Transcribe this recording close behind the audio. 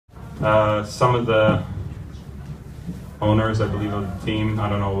Some of the owners, I believe, of the team, I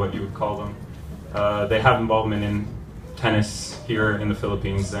don't know what you would call them, they have involvement in tennis here in the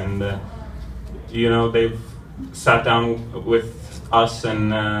Philippines, and they've sat down with us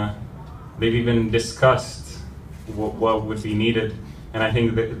and they've even discussed what would be needed, and I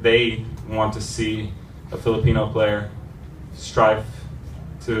think that they want to see a Filipino player strive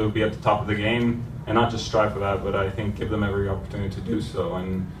to be at the top of the game, and not just strive for that, but I think give them every opportunity to do so.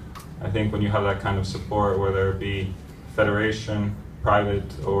 And I think when you have that kind of support, whether it be federation, private,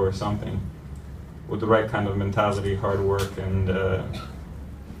 or something, with the right kind of mentality, hard work, and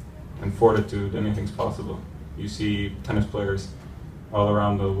fortitude, anything's possible. You see tennis players all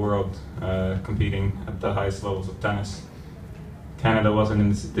around the world competing at the highest levels of tennis. Canada wasn't in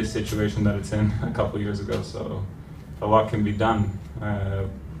this situation that it's in a couple of years ago, so a lot can be done.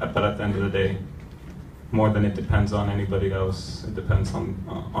 But at the end of the day, more than it depends on anybody else, it depends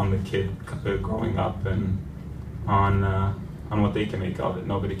on the kid growing up and on what they can make of it.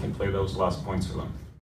 Nobody can play those last points for them.